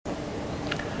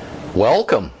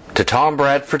Welcome to Tom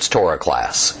Bradford's Torah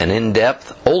class, an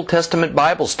in-depth Old Testament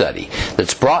Bible study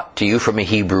that's brought to you from a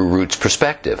Hebrew roots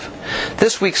perspective.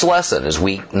 This week's lesson is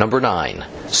week number 9,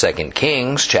 2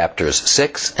 Kings chapters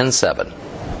 6 and 7.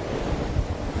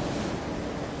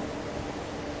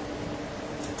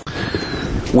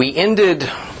 We ended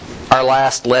our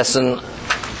last lesson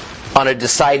on a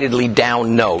decidedly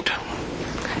down note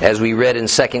as we read in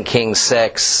 2 Kings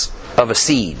 6 of a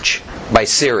siege by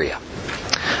Syria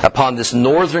upon this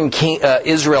northern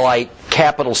Israelite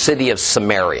capital city of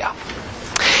Samaria.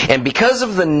 And because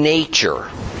of the nature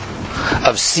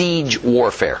of siege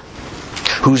warfare,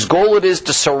 whose goal it is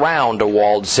to surround a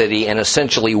walled city and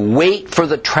essentially wait for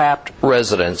the trapped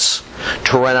residents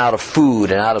to run out of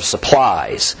food and out of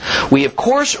supplies, we of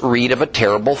course read of a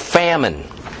terrible famine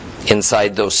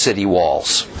inside those city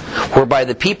walls, whereby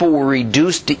the people were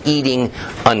reduced to eating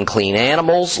unclean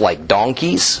animals like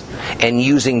donkeys and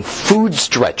using food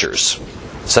stretchers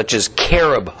such as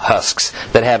carob husks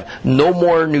that have no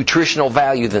more nutritional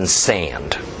value than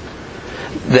sand.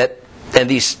 And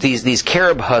these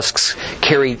carob husks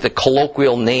carry the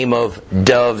colloquial name of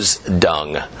dove's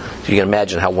dung. So you can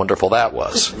imagine how wonderful that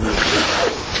was.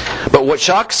 But what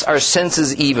shocks our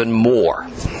senses even more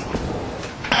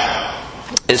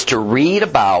is to read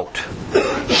about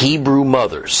Hebrew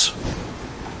mothers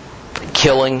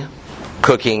killing,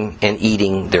 cooking, and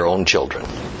eating their own children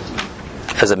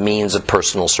as a means of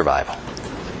personal survival.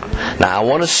 Now, I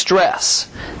want to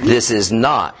stress, this is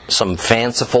not some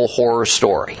fanciful horror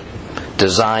story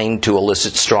designed to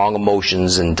elicit strong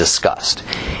emotions and disgust.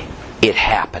 It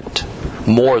happened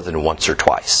more than once or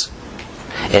twice.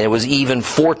 And it was even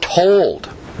foretold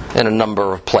in a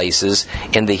number of places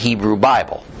in the Hebrew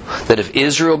Bible that if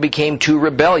Israel became too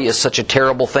rebellious, such a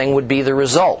terrible thing would be the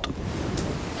result.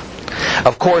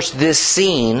 Of course, this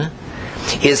scene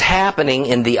is happening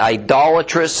in the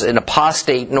idolatrous and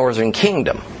apostate northern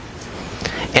kingdom.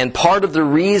 And part of the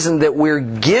reason that we're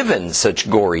given such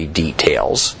gory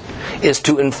details is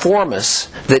to inform us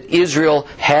that Israel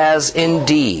has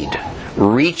indeed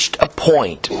reached a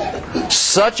point,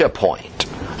 such a point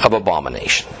of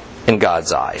abomination in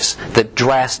God's eyes, that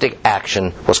drastic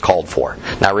action was called for.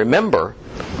 Now remember,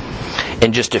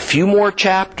 in just a few more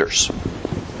chapters,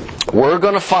 we're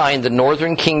going to find the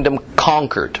northern kingdom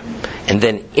conquered and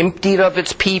then emptied of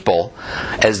its people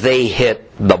as they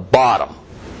hit the bottom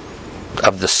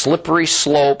of the slippery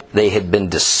slope they had been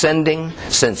descending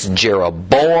since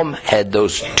Jeroboam had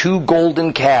those 2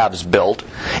 golden calves built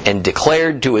and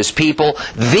declared to his people,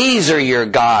 "These are your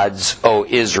gods, O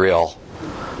Israel,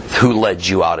 who led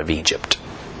you out of Egypt."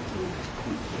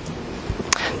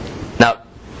 Now,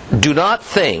 do not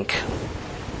think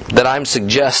that I'm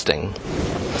suggesting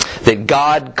that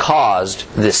God caused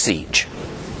this siege,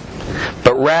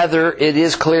 but rather it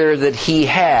is clear that He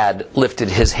had lifted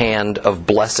His hand of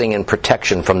blessing and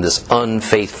protection from this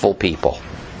unfaithful people.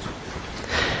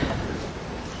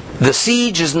 The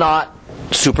siege is not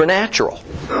supernatural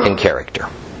in character.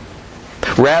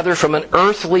 Rather, from an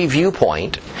earthly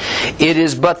viewpoint, it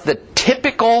is but the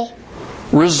typical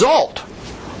result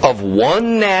of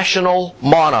one national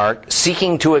monarch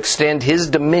seeking to extend his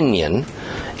dominion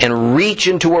and reach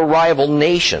into a rival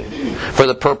nation for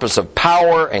the purpose of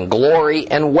power and glory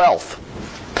and wealth.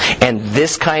 And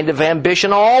this kind of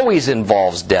ambition always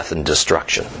involves death and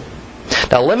destruction.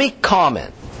 Now let me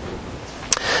comment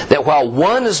that while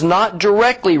one is not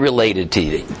directly related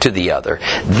to the other,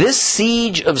 this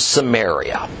siege of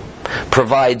Samaria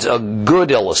provides a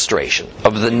good illustration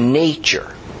of the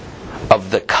nature of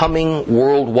the coming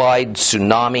worldwide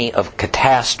tsunami of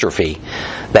catastrophe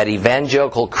that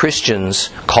evangelical Christians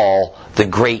call the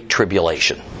Great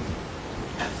Tribulation.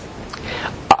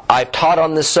 I've taught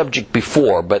on this subject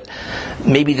before, but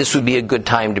maybe this would be a good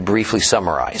time to briefly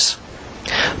summarize.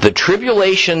 The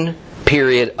tribulation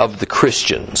period of the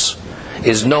Christians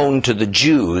is known to the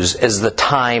Jews as the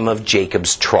time of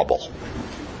Jacob's trouble.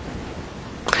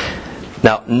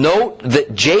 Now, note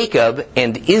that Jacob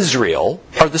and Israel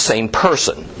are the same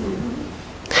person.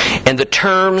 And the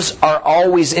terms are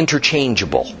always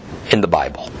interchangeable in the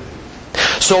Bible.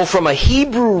 So from a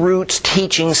Hebrew roots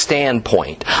teaching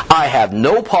standpoint, I have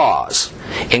no pause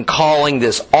in calling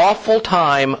this awful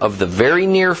time of the very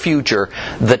near future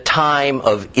the time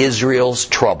of Israel's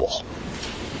trouble.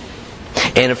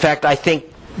 And in fact, I think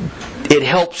it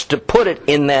helps to put it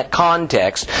in that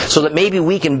context so that maybe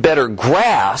we can better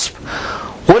grasp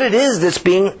what it is that's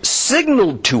being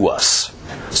signaled to us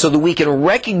so that we can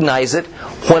recognize it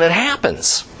when it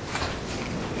happens.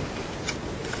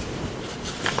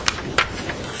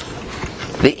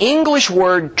 The English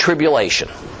word tribulation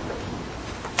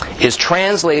is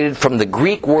translated from the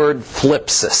Greek word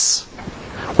thlipsis,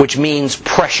 which means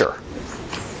pressure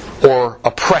or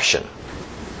oppression.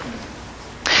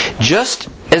 Just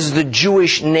as the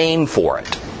Jewish name for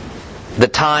it, the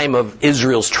time of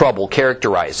Israel's trouble,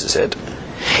 characterizes it,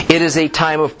 it is a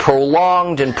time of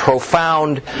prolonged and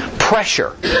profound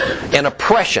pressure and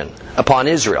oppression upon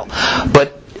Israel.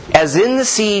 But as in the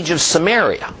siege of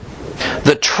Samaria,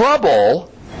 the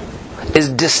trouble is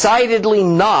decidedly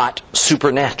not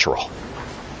supernatural,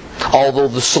 although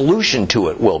the solution to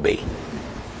it will be.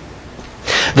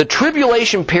 The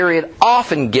tribulation period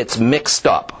often gets mixed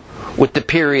up with the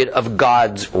period of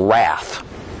God's wrath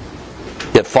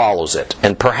that follows it.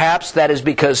 And perhaps that is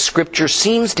because Scripture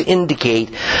seems to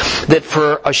indicate that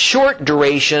for a short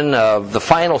duration of the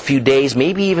final few days,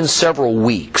 maybe even several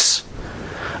weeks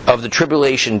of the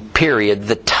tribulation period,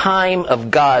 the time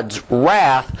of God's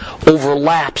wrath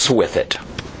overlaps with it.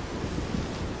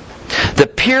 The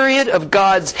period of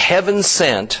God's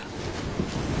heaven-sent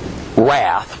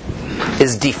wrath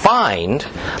is defined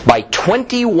by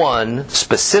 21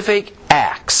 specific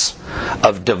acts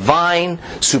of divine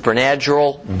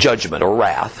supernatural judgment or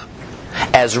wrath,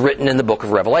 as written in the book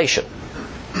of Revelation.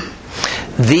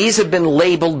 These have been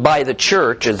labeled by the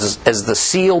church as the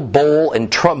seal, bowl,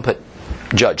 and trumpet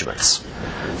judgments.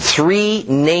 3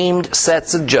 named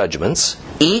sets of judgments,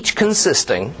 each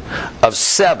consisting of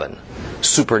 7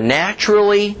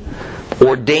 supernaturally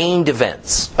ordained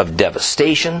events of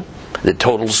devastation that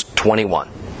totals 21.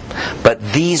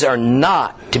 But these are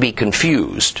not to be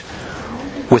confused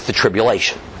with the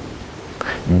tribulation.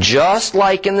 Just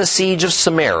like in the siege of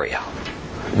Samaria,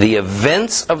 the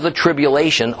events of the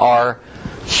tribulation are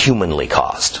humanly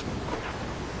caused.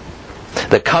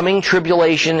 The coming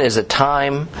tribulation is a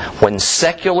time when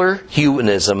secular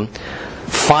humanism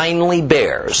finally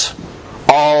bears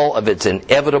all of its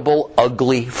inevitable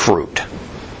ugly fruit,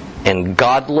 and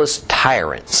godless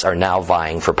tyrants are now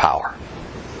vying for power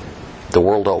the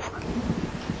world over.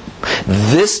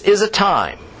 This is a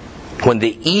time when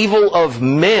the evil of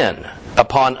men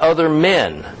upon other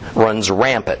men runs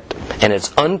rampant, and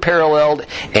it's unparalleled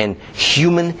in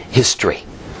human history,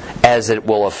 as it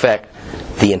will affect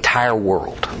the entire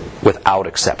world without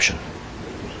exception.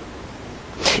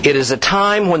 It is a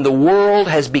time when the world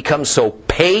has become so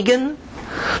pagan,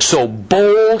 so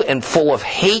bold and full of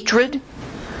hatred,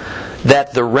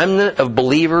 that the remnant of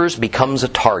believers becomes a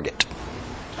target.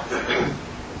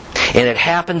 And it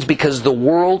happens because the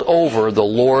world over, the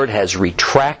Lord has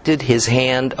retracted His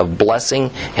hand of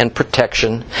blessing and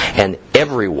protection, and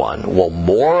everyone will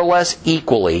more or less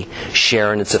equally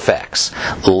share in its effects.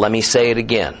 Let me say it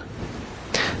again.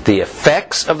 The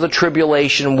effects of the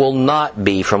tribulation will not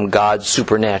be from God's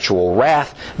supernatural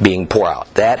wrath being poured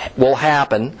out. That will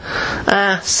happen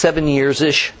 7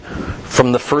 years-ish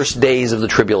from the first days of the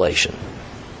tribulation.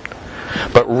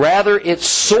 But rather its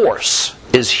source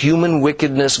is human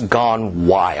wickedness gone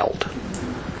wild,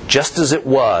 just as it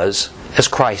was, as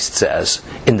Christ says,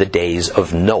 in the days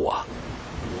of Noah.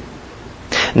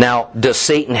 Now, does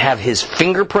Satan have his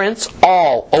fingerprints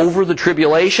all over the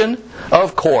tribulation?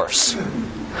 Of course.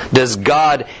 Does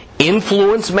God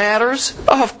influence matters?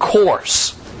 Of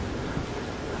course.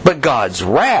 But God's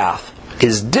wrath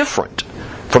is different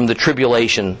from the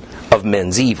tribulation of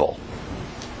men's evil.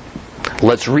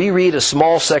 Let's reread a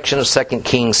small section of 2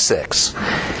 Kings 6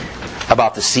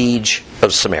 about the siege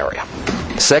of Samaria.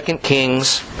 2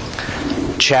 Kings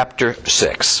chapter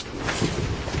 6.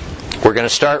 We're going to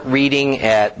start reading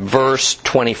at verse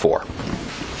 24.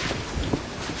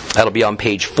 That'll be on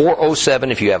page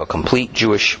 407 if you have a complete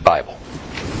Jewish Bible.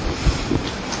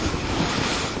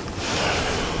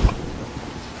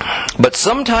 But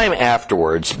sometime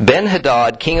afterwards,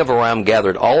 Ben-Hadad, king of Aram,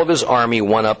 gathered all of his army,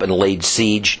 went up and laid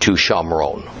siege to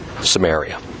Shamron,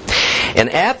 Samaria. And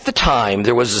at the time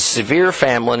there was a severe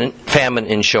famine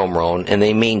in Shomron, and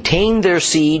they maintained their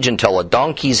siege until a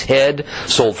donkey's head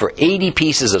sold for 80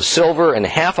 pieces of silver, and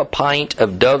half a pint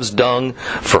of dove's dung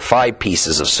for 5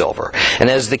 pieces of silver. And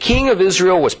as the king of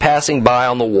Israel was passing by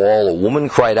on the wall, a woman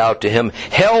cried out to him,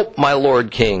 "Help, my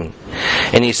lord king."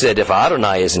 And he said, "If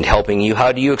Adonai isn't helping you,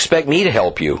 how do you expect me to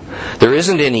help you? There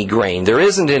isn't any grain, there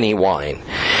isn't any wine."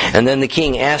 And then the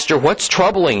king asked her, "What's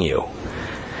troubling you?"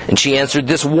 And she answered,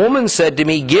 "This woman said to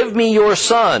me, 'Give me your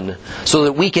son so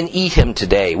that we can eat him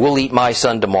today. We'll eat my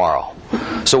son tomorrow.'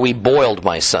 So we boiled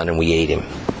my son and we ate him.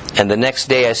 And the next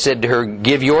day I said to her,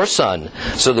 'Give your son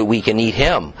so that we can eat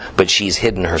him.' But she's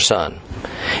hidden her son."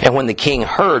 And when the king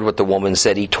heard what the woman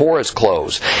said, he tore his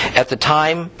clothes. At the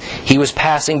time, he was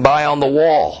passing by on the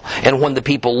wall. And when the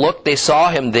people looked, they saw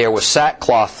him there with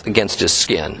sackcloth against his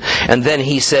skin. And then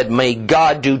he said, "May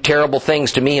God do terrible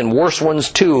things to me, and worse ones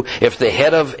too, if the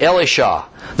head of Elisha,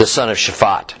 the son of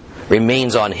Shaphat,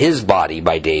 remains on his body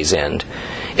by day's end."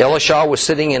 Elisha was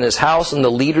sitting in his house, and the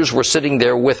leaders were sitting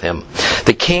there with him.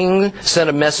 The king sent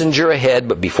a messenger ahead,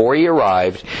 but before he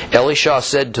arrived, Elisha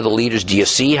said to the leaders, "Do you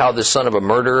see how this son of a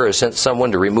murderer has sent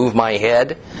someone to remove my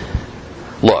head?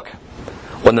 Look,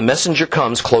 when the messenger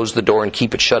comes, close the door and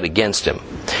keep it shut against him.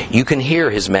 You can hear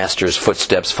his master's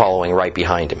footsteps following right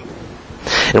behind him."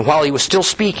 And while he was still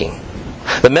speaking,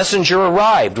 the messenger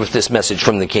arrived with this message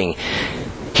from the king.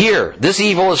 "Here, this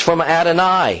evil is from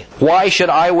Adonai. Why should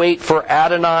I wait for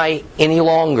Adonai any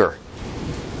longer?"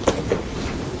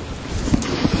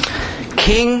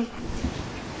 King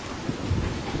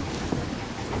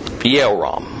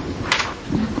Jehoram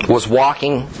was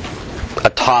walking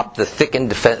atop the thick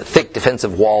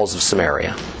defensive walls of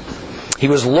Samaria. He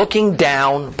was looking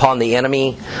down upon the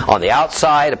enemy on the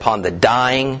outside, upon the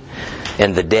dying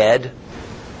and the dead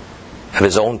of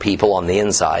his own people on the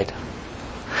inside,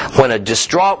 when a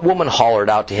distraught woman hollered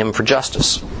out to him for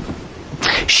justice.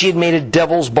 She had made a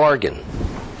devil's bargain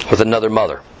with another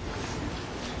mother,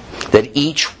 that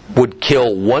each would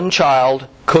kill one child,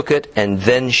 cook it, and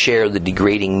then share the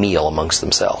degrading meal amongst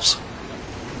themselves.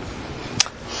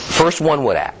 First one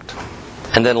would act,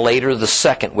 and then later the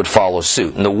second would follow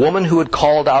suit. And the woman who had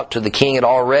called out to the king had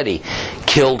already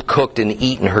killed, cooked, and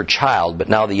eaten her child, but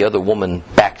now the other woman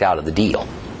backed out of the deal.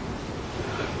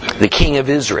 The king of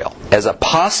Israel, as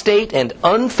apostate and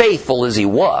unfaithful as he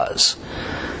was,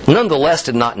 nonetheless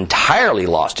had not entirely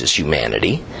lost his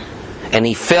humanity, and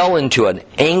he fell into an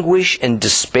anguish and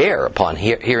despair upon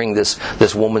hearing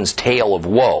this woman's tale of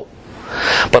woe.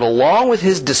 But along with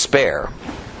his despair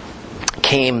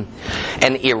came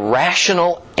an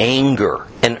irrational anger,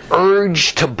 an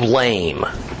urge to blame.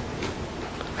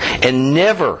 And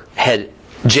never had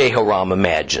Jehoram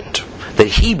imagined that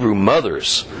Hebrew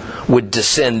mothers would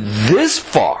descend this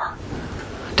far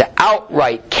to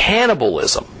outright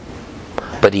cannibalism.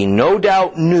 But he no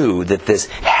doubt knew that this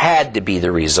had to be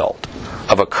the result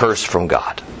of a curse from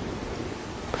God.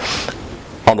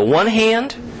 On the one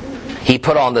hand, he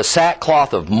put on the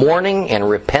sackcloth of mourning and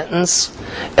repentance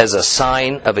as a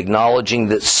sign of acknowledging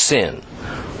that sin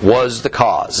was the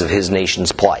cause of his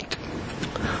nation's plight.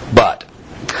 But,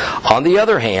 on the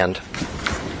other hand,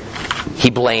 he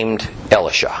blamed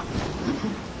Elisha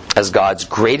as God's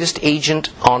greatest agent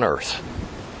on earth,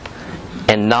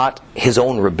 and not his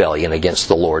own rebellion against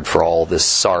the Lord for all this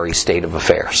sorry state of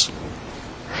affairs.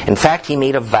 In fact, he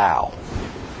made a vow,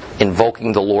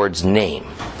 invoking the Lord's name,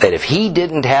 that if he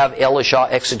didn't have Elisha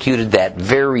executed that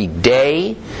very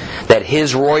day, that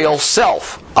his royal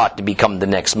self ought to become the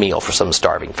next meal for some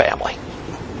starving family.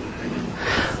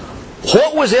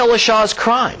 What was Elisha's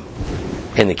crime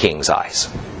in the king's eyes?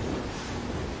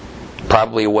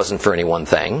 Probably it wasn't for any one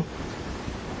thing.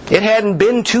 It hadn't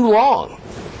been too long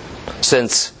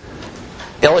since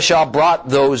Elisha brought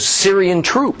those Syrian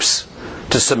troops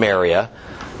to Samaria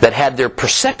that had their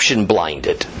perception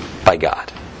blinded by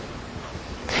God.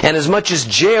 And as much as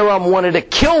Jehoram wanted to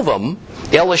kill them,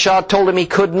 Elisha told him he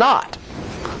could not.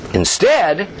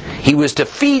 Instead, he was to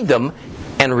feed them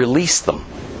and release them.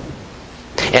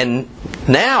 And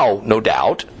now, no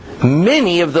doubt,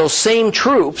 many of those same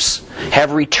troops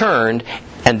have returned,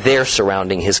 and they're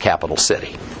surrounding his capital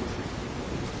city.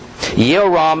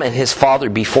 Jehoram and his father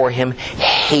before him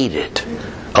hated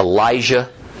Elijah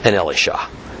and Elisha,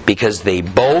 because they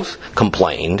both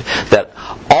complained that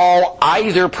all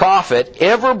either prophet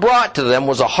ever brought to them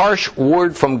was a harsh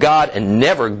word from God and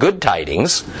never good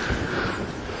tidings.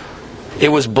 It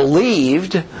was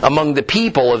believed among the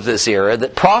people of this era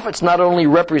that prophets not only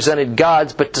represented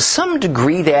gods, but to some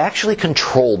degree they actually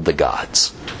controlled the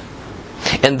gods.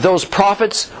 And those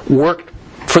prophets worked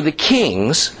for the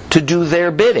kings to do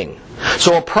their bidding.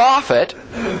 So a prophet,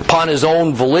 upon his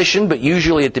own volition, but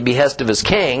usually at the behest of his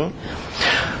king,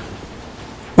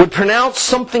 would pronounce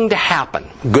something to happen,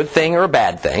 good thing or a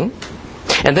bad thing,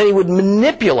 and then he would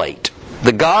manipulate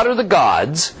the god or the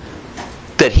gods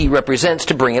that he represents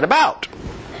to bring it about.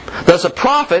 Thus a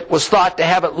prophet was thought to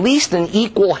have at least an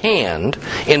equal hand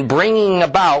in bringing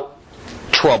about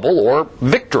trouble or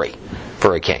victory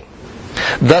for a king.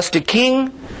 Thus to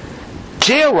King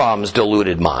Jehoram's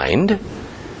deluded mind,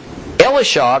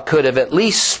 Elisha could have at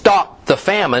least stopped the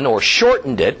famine or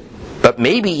shortened it, but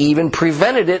maybe even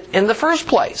prevented it in the first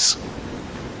place.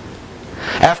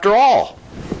 After all,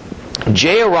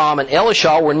 Jehoram and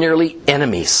Elisha were nearly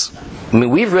enemies. I mean,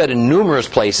 we've read in numerous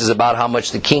places about how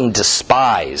much the king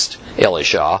despised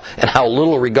Elisha and how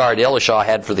little regard Elisha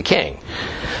had for the king.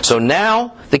 So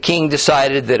now the king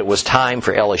decided that it was time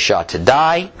for Elisha to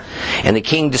die, and the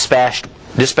king dispatched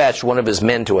one of his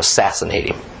men to assassinate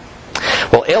him.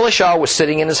 Well, Elisha was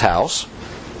sitting in his house.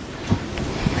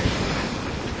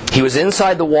 He was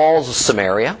inside the walls of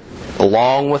Samaria,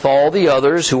 along with all the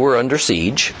others who were under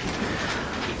siege,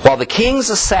 while the king's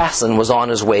assassin was on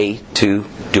his way to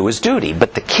do his duty.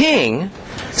 But the king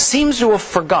seems to have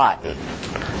forgotten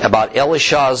about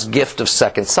Elisha's gift of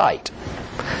second sight.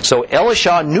 So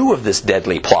Elisha knew of this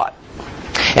deadly plot.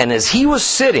 And as he was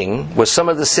sitting with some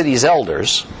of the city's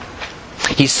elders,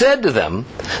 he said to them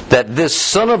that this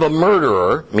son of a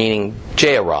murderer, meaning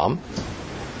Jehoram,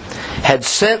 had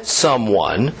sent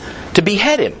someone to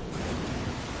behead him.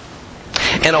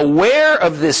 And aware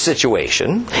of this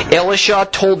situation, Elisha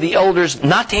told the elders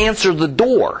not to answer the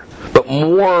door, but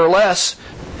more or less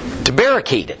to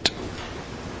barricade it.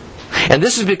 And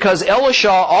this is because Elisha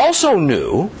also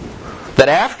knew that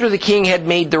after the king had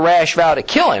made the rash vow to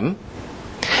kill him,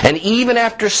 and even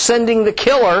after sending the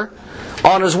killer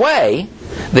on his way,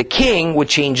 the king would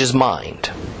change his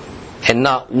mind and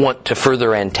not want to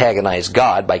further antagonize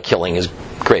God by killing his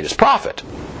greatest prophet.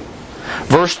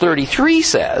 Verse 33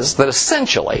 says that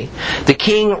essentially the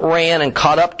king ran and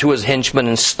caught up to his henchman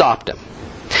and stopped him.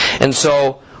 And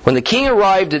so when the king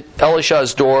arrived at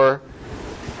Elisha's door,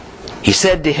 he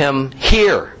said to him,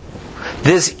 "Here,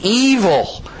 this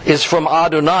evil is from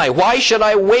Adonai. Why should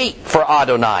I wait for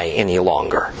Adonai any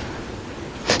longer?"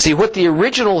 See, what the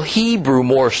original Hebrew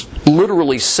more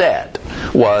literally said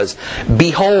was,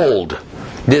 "Behold,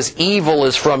 this evil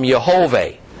is from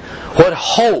Yehovah. What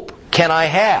hope can I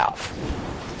have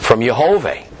from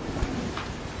Yehovah?"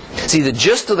 See, the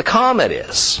gist of the comment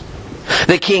is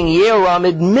that King Jehoram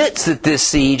admits that this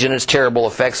siege and its terrible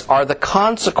effects are the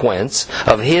consequence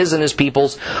of his and his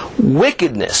people's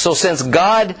wickedness. So since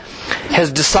God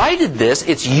has decided this,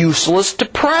 it's useless to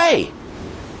pray,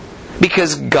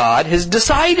 because God has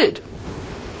decided.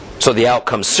 So the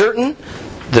outcome's certain.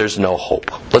 There's no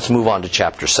hope. Let's move on to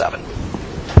chapter 7.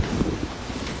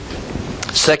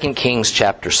 2 Kings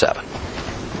chapter 7.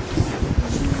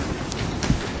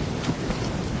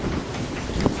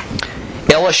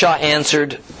 Elisha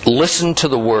answered, "Listen to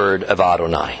the word of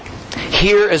Adonai.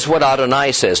 Here is what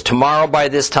Adonai says. Tomorrow by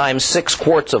this time 6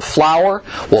 quarts of flour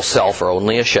will sell for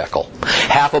only a shekel.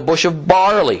 Half a bush of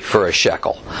barley for a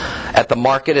shekel at the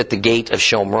market at the gate of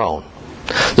Shomron."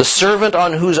 The servant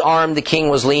on whose arm the king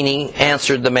was leaning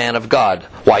answered the man of God,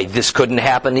 "Why, this couldn't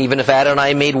happen even if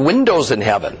Adonai made windows in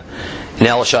heaven." And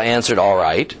Elisha answered, "All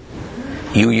right,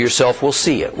 you yourself will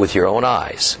see it with your own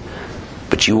eyes,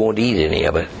 but you won't eat any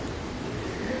of it."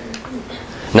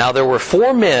 Now there were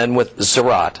 4 men with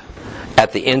Zerat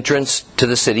at the entrance to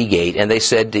the city gate, and they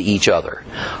said to each other,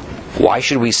 "Why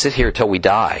should we sit here till we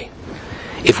die?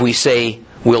 If we say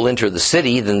we'll enter the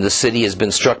city, then the city has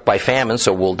been struck by famine,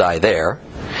 so we'll die there.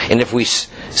 And if we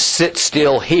sit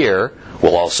still here,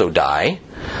 we'll also die.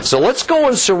 So let's go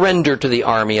and surrender to the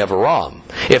army of Aram.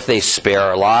 If they spare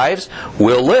our lives,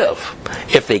 we'll live.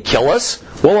 If they kill us,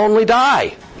 we'll only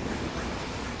die."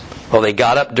 Well, they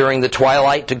got up during the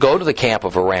twilight to go to the camp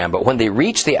of Aram, but when they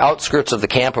reached the outskirts of the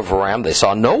camp of Aram, they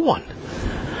saw no one.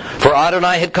 For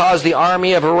Adonai had caused the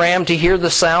army of Aram to hear the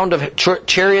sound of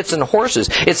chariots and horses.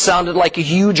 It sounded like a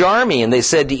huge army, and they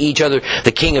said to each other,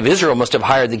 "The king of Israel must have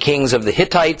hired the kings of the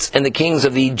Hittites and the kings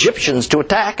of the Egyptians to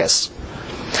attack us."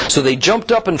 So they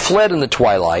jumped up and fled in the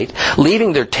twilight,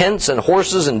 leaving their tents and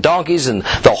horses and donkeys and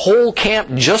the whole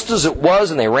camp just as it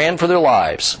was, and they ran for their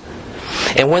lives.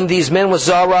 And when these men with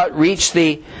Zerat reached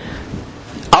the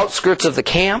outskirts of the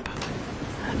camp,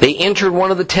 they entered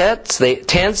one of the tents, they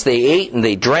ate and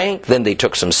they drank, then they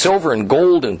took some silver and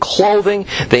gold and clothing,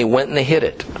 they went and they hid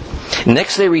it.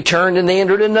 Next they returned and they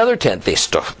entered another tent, they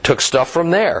took stuff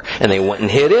from there, and they went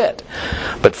and hid it.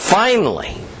 But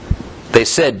finally, they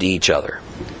said to each other,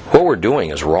 "What we're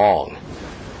doing is wrong.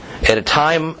 At a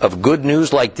time of good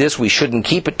news like this, we shouldn't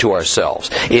keep it to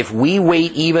ourselves. If we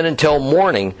wait even until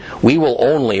morning, we will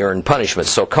only earn punishment.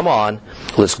 So come on,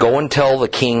 let's go and tell the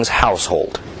king's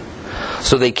household."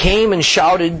 So they came and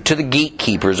shouted to the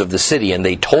gatekeepers of the city, and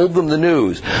they told them the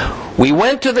news. "We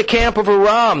went to the camp of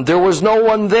Aram. There was no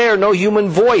one there, no human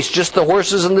voice, just the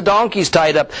horses and the donkeys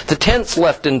tied up, the tents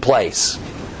left in place."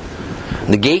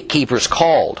 And the gatekeepers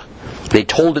called. They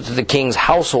told it to the king's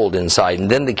household inside, and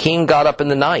then the king got up in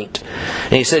the night,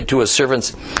 and he said to his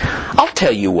servants, "I'll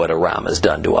tell you what Aram has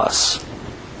done to us.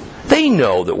 They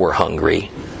know that we're hungry,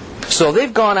 so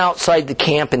they've gone outside the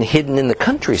camp and hidden in the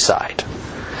countryside.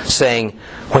 saying,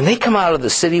 when they come out of the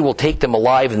city, we'll take them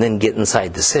alive and then get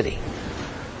inside the city.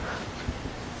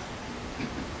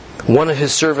 One of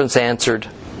his servants answered,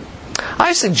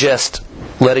 I suggest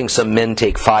letting some men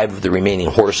take 5 of the remaining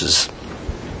horses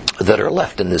that are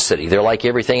left in the city. They're like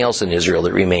everything else in Israel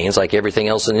that remains, like everything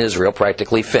else in Israel,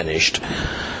 practically finished,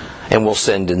 and we'll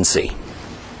send and see.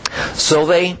 So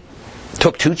they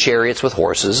took 2 chariots with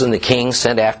horses, and the king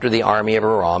sent after the army of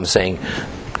Aram, saying,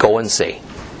 go and see.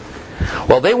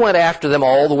 Well, they went after them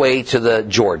all the way to the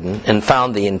Jordan and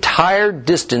found the entire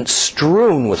distance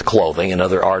strewn with clothing and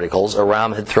other articles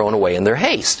Aram had thrown away in their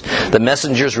haste. The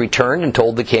messengers returned and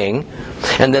told the king,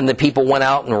 and then the people went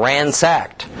out and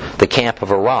ransacked the camp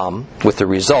of Aram, with the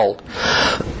result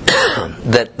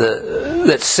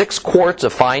that 6 quarts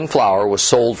of fine flour was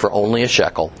sold for only a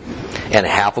shekel, and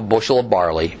half a bushel of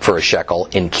barley for a shekel,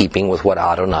 in keeping with what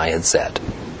Adonai had said.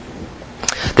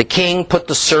 The king put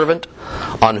the servant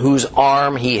on whose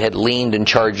arm he had leaned in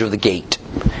charge of the gate.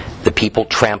 The people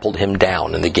trampled him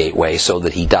down in the gateway so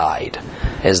that he died,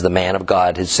 as the man of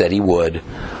God had said he would,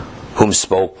 who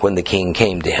spoke when the king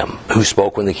came to him.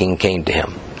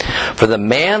 For the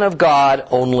man of God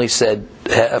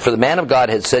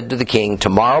had said to the king,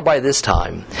 tomorrow by this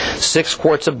time 6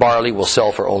 quarts of barley will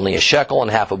sell for only a shekel,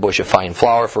 and half a bush of fine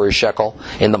flour for a shekel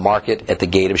in the market at the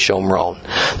gate of Shomron.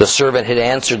 The servant had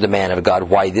answered the man of God,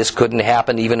 why this couldn't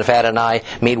happen even if Adonai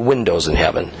made windows in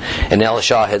heaven. And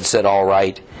Elisha had said, all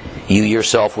right, you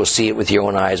yourself will see it with your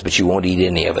own eyes, but you won't eat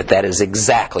any of it. That is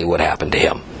exactly what happened to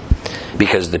him,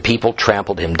 because the people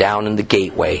trampled him down in the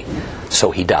gateway,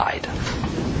 so he died.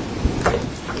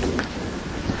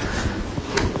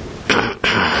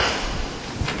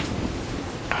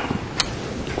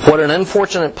 What an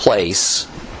unfortunate place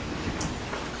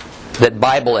that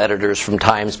Bible editors from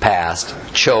times past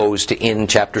chose to end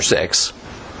chapter 6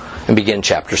 and begin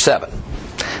chapter 7.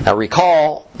 Now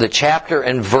recall, the chapter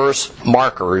and verse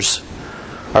markers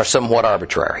are somewhat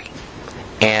arbitrary,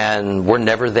 and were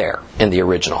never there in the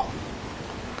original.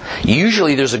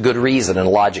 Usually there's a good reason and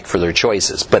logic for their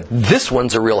choices, but this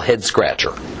one's a real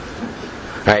head-scratcher.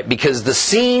 Right, because the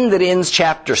scene that ends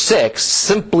chapter 6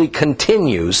 simply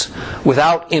continues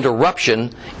without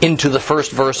interruption into the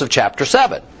first verse of chapter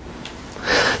 7.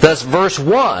 Thus, verse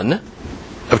 1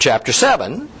 of chapter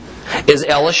 7 is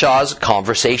Elisha's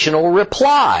conversational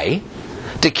reply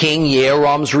to King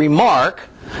Yehoram's remark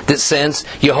that since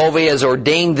Jehovah has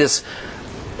ordained this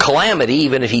calamity,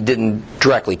 even if he didn't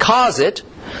directly cause it,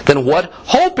 then what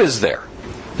hope is there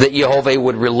that Jehovah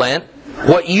would relent?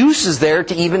 What use is there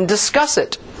to even discuss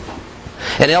it?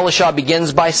 And Elisha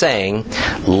begins by saying,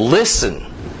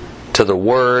 listen to the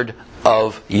word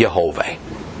of Jehovah.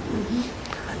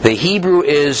 The Hebrew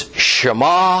is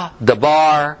Shema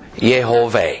Dabar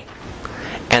Yehovah.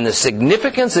 And the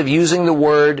significance of using the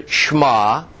word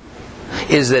Shema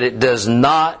is that it does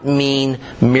not mean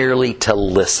merely to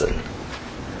listen.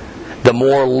 The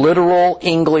more literal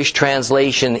English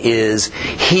translation is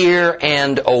hear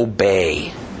and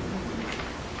obey.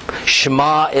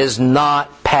 Shema is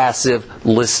not passive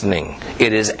listening.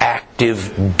 It is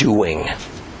active doing.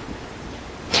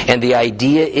 And the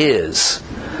idea is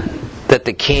that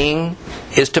the king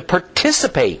is to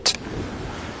participate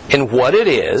in what it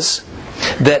is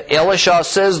that Elisha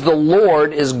says the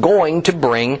Lord is going to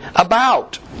bring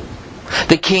about.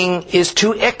 The king is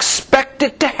to expect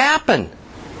it to happen,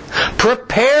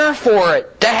 prepare for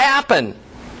it to happen,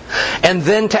 and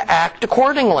then to act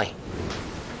accordingly.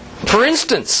 For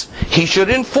instance, he should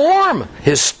inform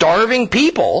his starving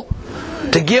people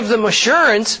to give them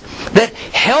assurance that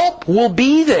help will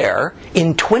be there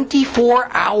in 24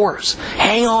 hours.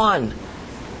 Hang on.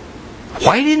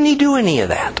 Why didn't he do any of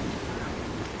that?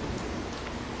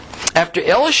 After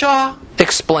Elisha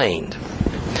explained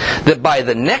that by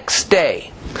the next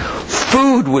day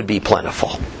food would be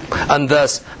plentiful, and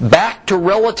thus back to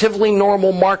relatively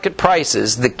normal market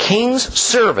prices, the king's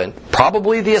servant,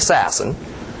 probably the assassin,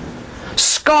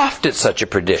 scoffed at such a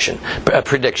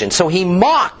prediction. So he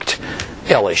mocked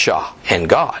Elisha and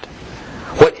God.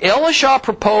 What Elisha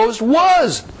proposed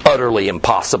was utterly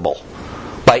impossible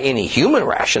by any human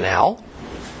rationale.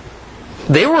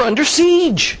 They were under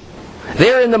siege.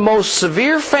 They're in the most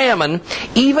severe famine.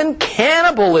 Even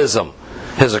cannibalism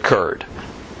has occurred.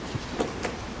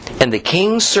 And the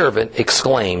king's servant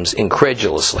exclaims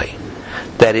incredulously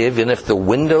that even if the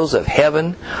windows of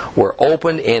heaven were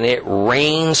opened and it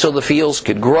rained so the fields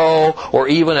could grow, or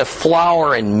even if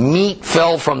flour and meat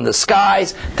fell from the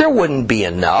skies, there wouldn't be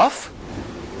enough.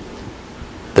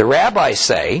 The rabbis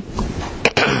say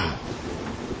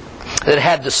that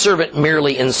had the servant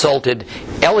merely insulted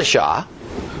Elisha,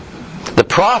 the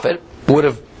prophet would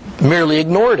have merely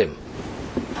ignored him.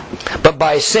 But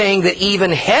by saying that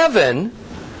even heaven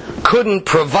couldn't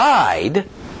provide,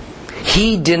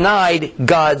 he denied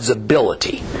God's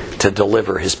ability to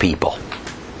deliver his people.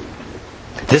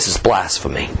 This is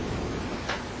blasphemy.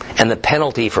 And the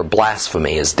penalty for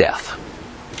blasphemy is death.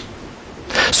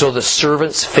 So the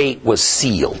servant's fate was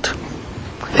sealed,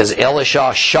 as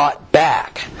Elisha shot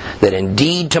back that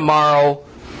indeed tomorrow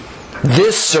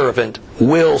this servant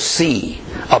will see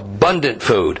abundant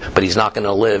food, but he's not going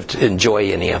to live to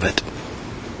enjoy any of it.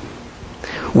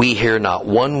 We hear not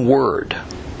one word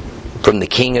from the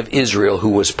king of Israel who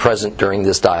was present during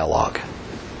this dialogue.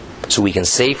 So we can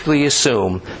safely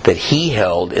assume that he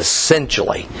held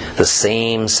essentially the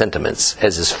same sentiments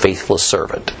as his faithless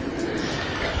servant.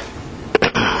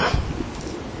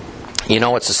 You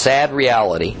know, it's a sad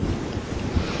reality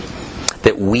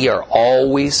that we are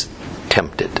always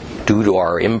tempted, due to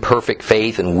our imperfect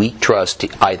faith and weak trust, to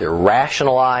either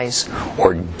rationalize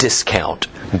or discount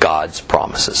God's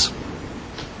promises.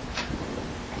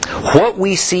 What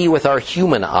we see with our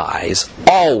human eyes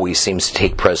always seems to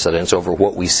take precedence over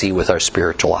what we see with our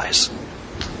spiritual eyes.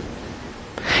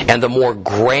 And the more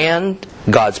grand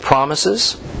God's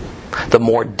promises, the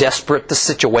more desperate the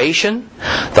situation,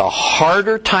 the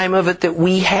harder time of it that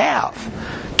we have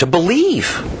to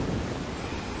believe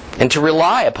and to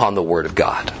rely upon the Word of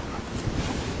God.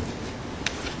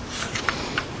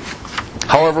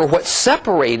 However, what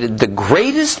separated the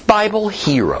greatest Bible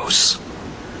heroes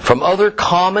from other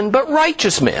common but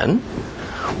righteous men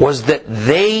was that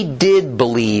they did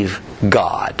believe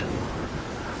God,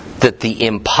 that the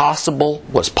impossible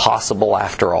was possible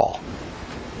after all.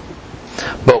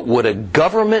 But would a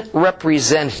government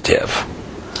representative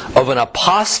of an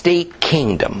apostate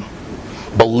kingdom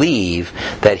believe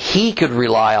that he could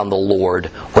rely on the Lord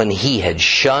when he had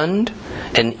shunned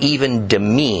and even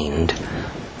demeaned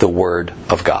the Word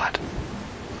of God?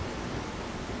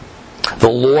 The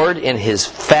Lord, in his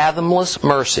fathomless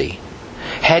mercy,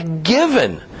 had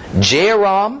given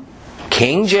Jehoram,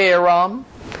 King Jehoram,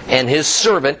 and his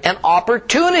servant an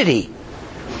opportunity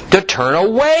to turn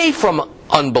away from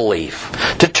unbelief,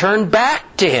 to turn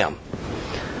back to him.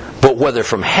 But whether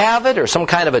from habit or some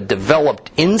kind of a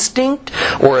developed instinct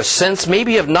or a sense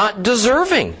maybe of not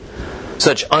deserving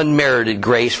such unmerited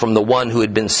grace from the one who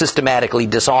had been systematically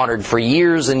dishonored for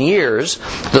years and years,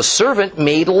 the servant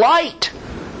made light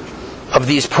of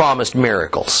these promised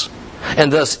miracles.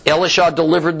 And thus Elisha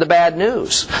delivered the bad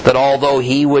news that although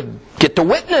he would get to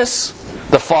witness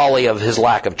the folly of his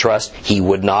lack of trust, he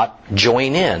would not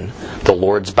join in the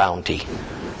Lord's bounty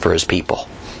for his people.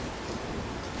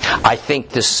 I think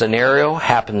this scenario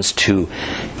happens to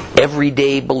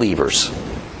everyday believers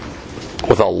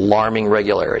with alarming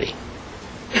regularity.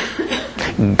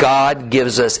 God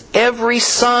gives us every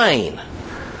sign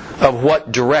of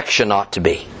what direction ought to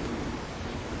be.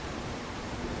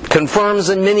 Confirms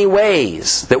in many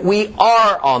ways that we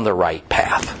are on the right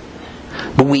path.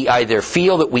 But we either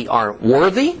feel that we aren't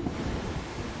worthy,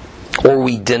 or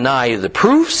we deny the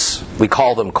proofs, we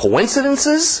call them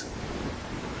coincidences,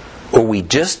 or we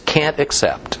just can't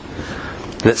accept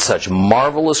that such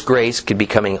marvelous grace could be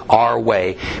coming our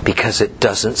way because it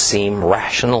doesn't seem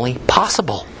rationally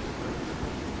possible.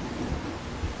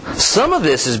 Some of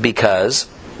this is because,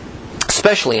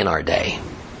 especially in our day,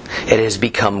 it has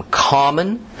become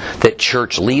common that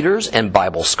church leaders and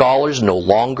Bible scholars no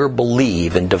longer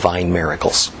believe in divine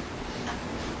miracles.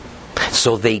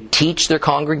 So they teach their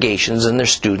congregations and their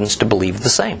students to believe the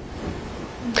same.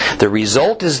 The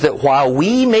result is that while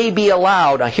we may be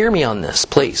allowed, now hear me on this,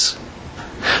 please.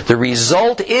 The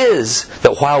result is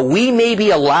that while we may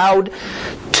be allowed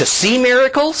to see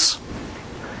miracles,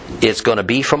 it's going to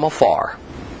be from afar.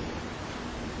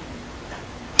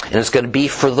 And it's going to be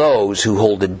for those who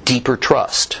hold a deeper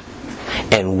trust.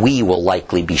 And we will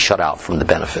likely be shut out from the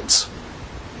benefits.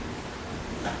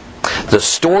 The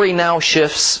story now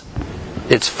shifts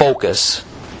its focus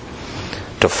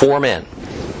to 4 men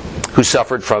who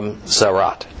suffered from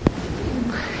Zarat.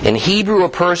 In Hebrew, a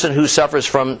person who suffers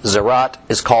from Zarat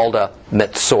is called a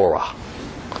Metzora.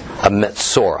 A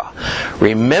Metzora.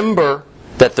 Remember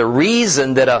that the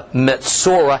reason that a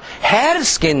Metzora had a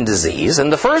skin disease in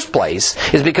the first place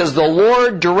is because the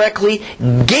Lord directly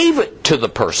gave it to the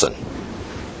person.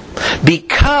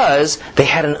 Because they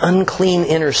had an unclean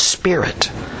inner spirit.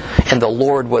 And the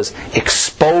Lord was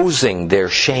exposing their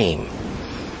shame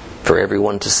for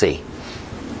everyone to see.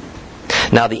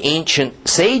 Now the ancient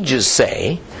sages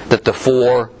say that the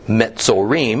 4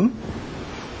 Metzorim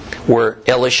were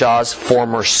Elisha's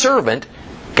former servant,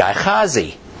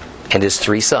 Gehazi, and his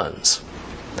 3 sons.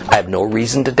 I have no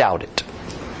reason to doubt it.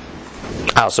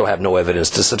 I also have no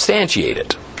evidence to substantiate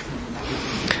it.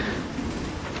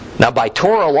 Now, by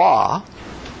Torah law,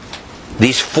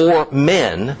 these 4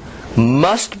 men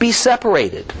must be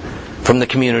separated from the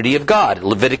community of God.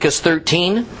 Leviticus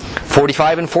 13,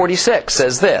 45 and 46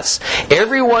 says this: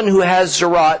 "Everyone who has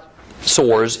Zerat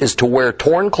sores is to wear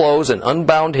torn clothes and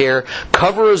unbound hair,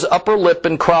 cover his upper lip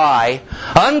and cry,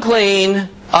 'Unclean,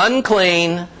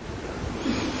 unclean.'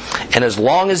 And as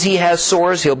long as he has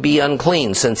sores, he'll be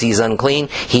unclean. Since he's unclean,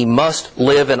 he must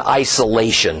live in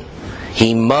isolation.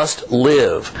 He must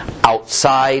live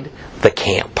outside the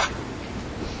camp."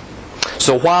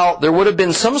 So while there would have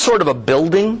been some sort of a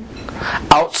building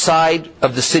outside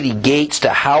of the city gates to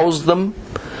house them,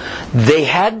 they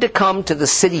had to come to the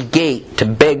city gate to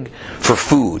beg for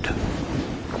food.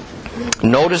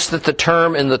 Notice that the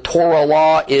term in the Torah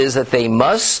law is that they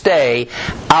must stay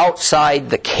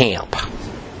outside the camp.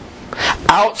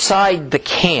 Outside the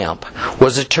camp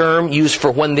was a term used for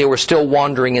when they were still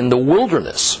wandering in the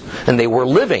wilderness and they were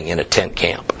living in a tent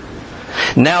camp.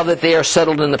 Now that they are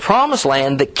settled in the Promised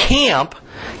Land, the camp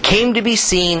came to be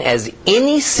seen as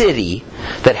any city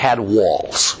that had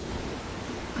walls.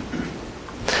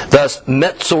 Thus,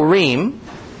 Metzorim,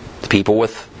 the people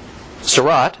with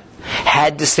Zerat,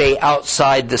 had to stay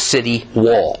outside the city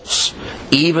walls,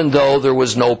 even though there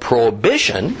was no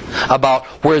prohibition about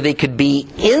where they could be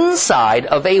inside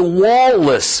of a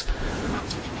wall-less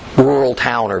rural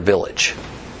town or village.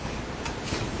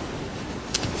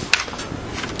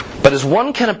 But as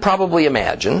one can probably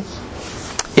imagine,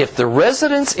 if the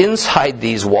residents inside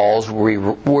these walls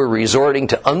were resorting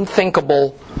to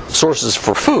unthinkable sources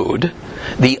for food,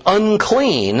 the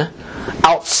unclean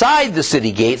outside the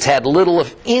city gates had little,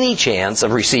 if any, chance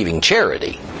of receiving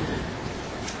charity.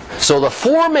 So the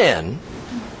 4 men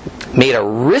made a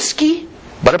risky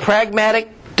but a pragmatic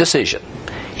decision.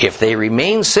 If they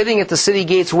remained sitting at the city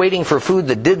gates waiting for food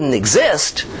that didn't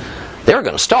exist, they were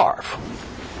going to starve.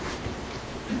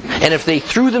 And if they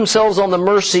threw themselves on the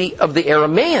mercy of the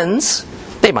Arameans,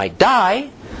 they might die,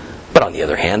 but on the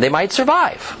other hand, they might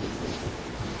survive.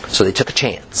 So they took a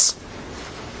chance.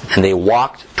 And they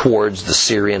walked towards the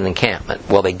Syrian encampment.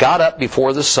 Well, they got up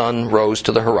before the sun rose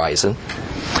to the horizon.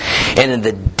 And in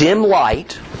the dim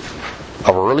light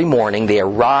of early morning, they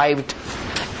arrived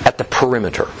at the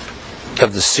perimeter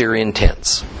of the Syrian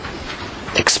tents,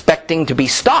 expecting to be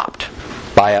stopped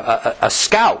by a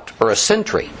scout or a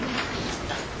sentry.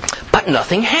 But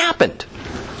nothing happened.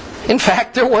 In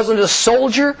fact, there wasn't a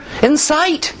soldier in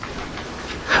sight.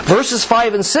 Verses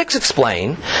 5 and 6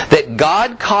 explain that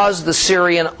God caused the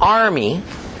Syrian army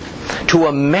to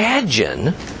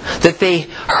imagine that they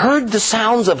heard the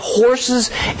sounds of horses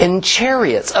and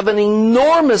chariots of an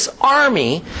enormous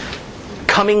army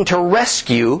coming to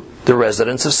rescue the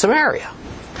residents of Samaria.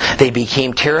 They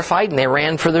became terrified and they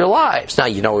ran for their lives. Now,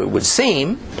 it would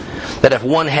seem that if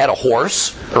one had a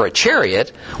horse or a chariot,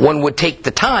 one would take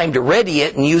the time to ready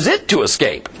it and use it to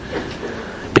escape.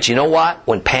 But you know what?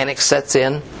 When panic sets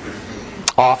in,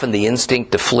 often the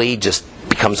instinct to flee just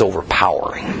becomes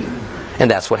overpowering. And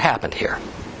that's what happened here.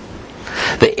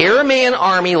 The Aramean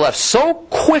army left so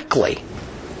quickly,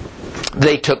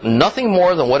 they took nothing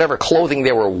more than whatever clothing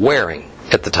they were wearing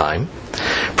at the time.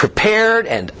 Prepared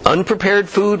and unprepared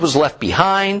food was left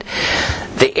behind.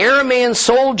 The Aramean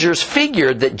soldiers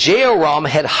figured that Jehoram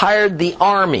had hired the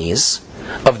armies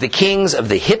of the kings of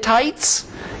the Hittites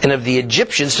and of the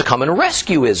Egyptians to come and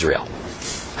rescue Israel.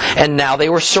 And now they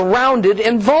were surrounded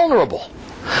and vulnerable.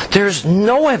 There's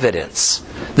no evidence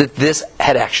that this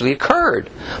had actually occurred.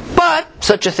 But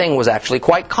such a thing was actually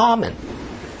quite common.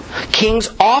 Kings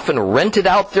often rented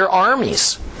out their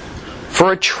armies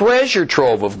for a treasure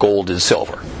trove of gold and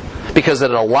silver, because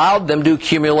it allowed them to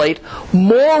accumulate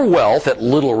more wealth at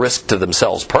little risk to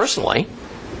themselves personally.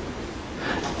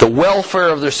 The welfare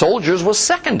of their soldiers was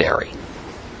secondary.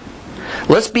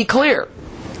 Let's be clear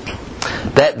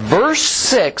that verse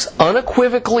 6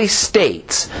 unequivocally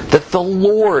states that the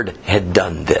Lord had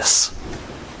done this.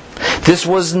 This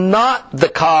was not the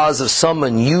cause of some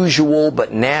unusual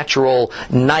but natural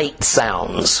night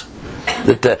sounds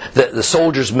that the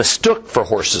soldiers mistook for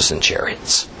horses and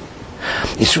chariots.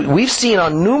 We've seen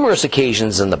on numerous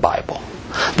occasions in the Bible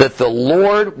that the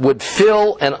Lord would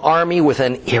fill an army with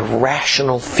an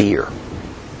irrational fear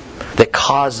that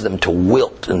caused them to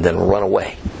wilt and then run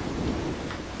away.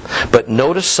 But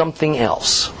notice something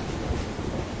else.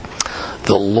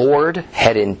 The Lord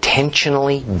had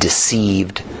intentionally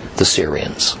deceived the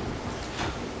Syrians.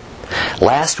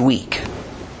 Last week,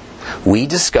 we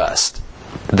discussed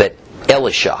that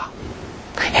Elisha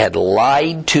had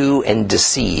lied to and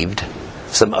deceived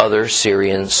some other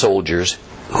Syrian soldiers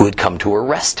who had come to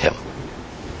arrest him.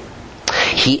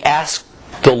 He asked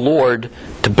the Lord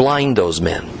to blind those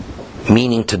men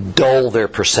meaning to dull their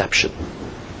perception.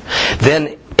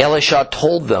 Then Elisha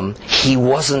told them he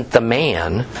wasn't the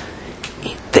man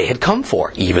they had come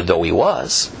for, even though he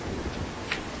was.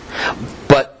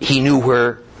 But he knew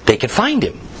where they could find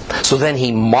him. So then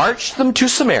he marched them to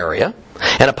Samaria,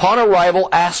 and upon arrival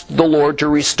asked the Lord to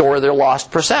restore their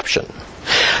lost perception.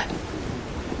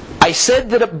 I said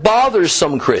that it bothers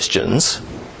some Christians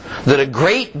that a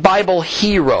great Bible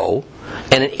hero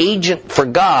and an agent for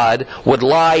God would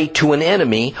lie to an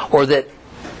enemy, or that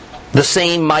the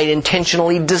same might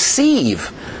intentionally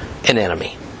deceive an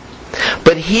enemy.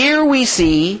 But here we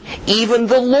see even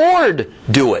the Lord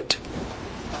do it.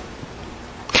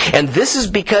 And this is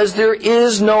because there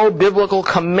is no biblical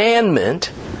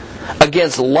commandment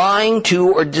against lying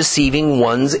to or deceiving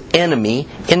one's enemy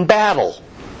in battle.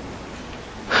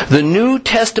 The New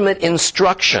Testament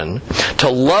instruction to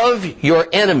love your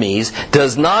enemies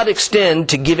does not extend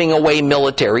to giving away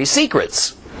military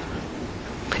secrets.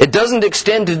 It doesn't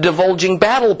extend to divulging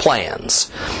battle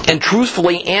plans and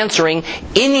truthfully answering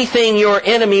anything your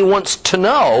enemy wants to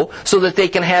know so that they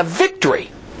can have victory.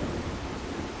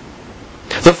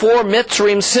 The four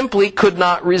Mitzrayim simply could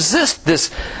not resist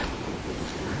this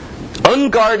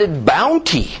unguarded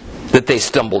bounty that they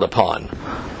stumbled upon.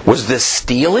 Was this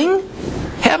stealing?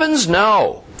 Heavens,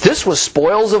 no. This was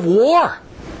spoils of war.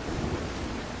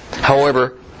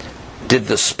 However, did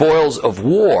the spoils of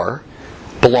war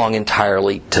belong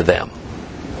entirely to them?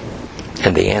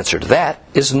 And the answer to that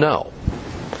is no.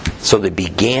 So they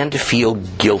began to feel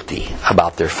guilty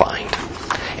about their find.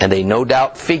 And they no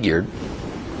doubt figured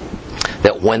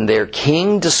that when their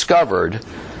king discovered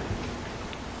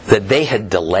that they had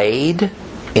delayed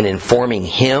in informing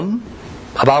him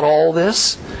about all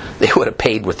this, they would have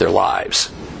paid with their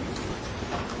lives.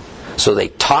 So they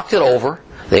talked it over,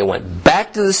 they went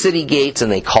back to the city gates,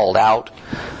 and they called out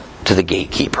to the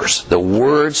gatekeepers. The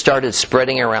word started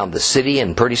spreading around the city,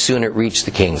 and pretty soon it reached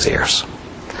the king's ears.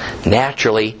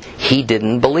 Naturally, he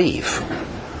didn't believe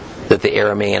that the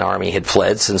Aramean army had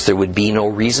fled, since there would be no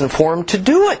reason for him to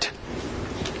do it.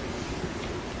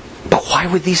 But why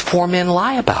would these four men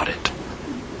lie about it?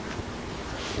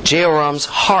 Jehoram's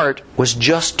heart was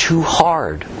just too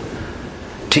hard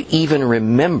to even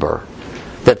remember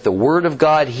that the word of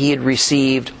God he had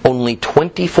received only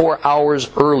 24 hours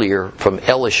earlier from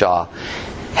Elisha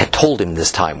had told him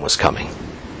this time was coming.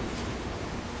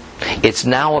 It's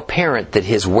now apparent that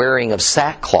his wearing of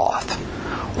sackcloth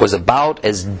was about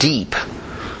as deep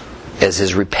as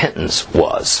his repentance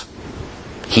was.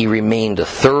 He remained a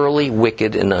thoroughly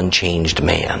wicked and unchanged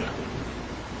man.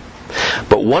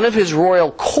 But one of his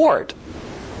royal court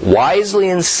wisely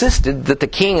insisted that the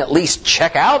king at least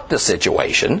check out the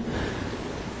situation.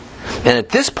 And at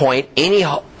this point, any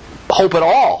hope at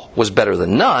all was better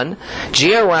than none.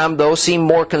 Jehoram, though, seemed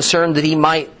more concerned that he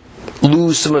might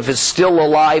lose some of his still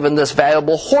alive and thus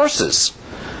valuable horses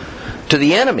to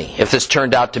the enemy if this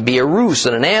turned out to be a ruse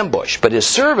and an ambush. But his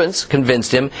servants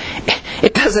convinced him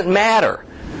it doesn't matter,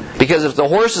 because if the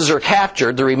horses are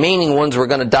captured, the remaining ones were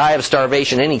going to die of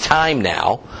starvation any time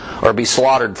now, or be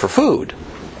slaughtered for food.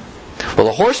 Well,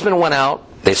 the horsemen went out,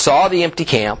 they saw the empty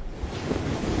camp.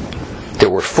 There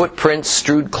were footprints,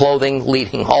 strewed clothing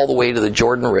leading all the way to the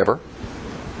Jordan River.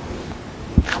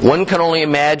 One can only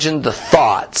imagine the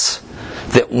thoughts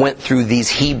that went through these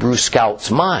Hebrew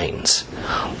scouts' minds.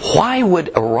 Why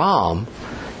would Aram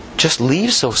just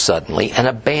leave so suddenly and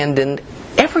abandon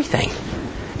everything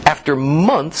after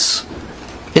months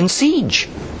in siege?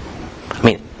 I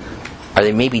mean, are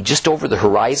they maybe just over the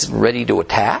horizon ready to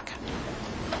attack?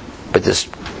 But the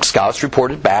scouts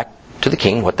reported back to the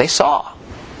king what they saw.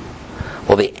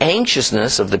 Well, the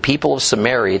anxiousness of the people of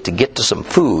Samaria to get to some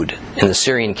food in the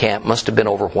Syrian camp must have been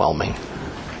overwhelming.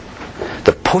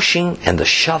 The pushing and the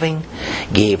shoving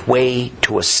gave way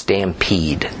to a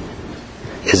stampede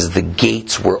as the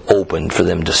gates were opened for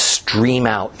them to stream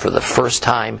out for the first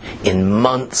time in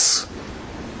months.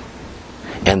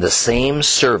 And the same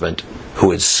servant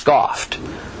who had scoffed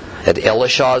at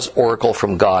Elisha's oracle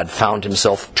from God found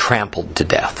himself trampled to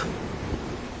death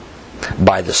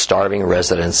by the starving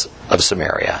residents of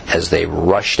Samaria as they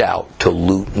rushed out to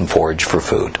loot and forage for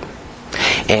food.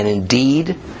 And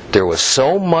indeed, there was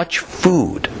so much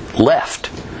food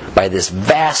left by this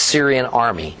vast Syrian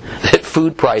army that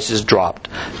food prices dropped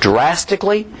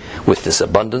drastically with this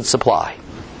abundant supply.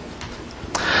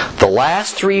 The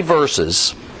last 3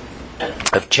 verses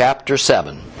of chapter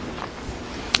 7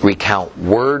 recount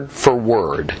word for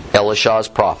word Elisha's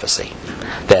prophecy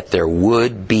that there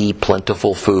would be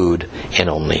plentiful food in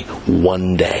only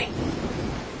one day,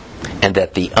 and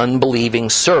that the unbelieving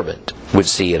servant would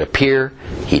see it appear,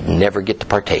 he'd never get to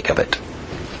partake of it.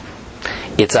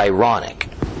 It's ironic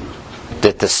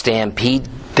that the stampede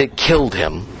that killed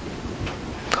him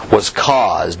was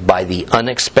caused by the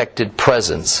unexpected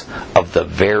presence of the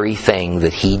very thing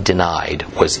that he denied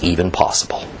was even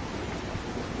possible.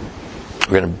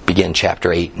 We're going to begin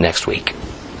chapter 8 next week.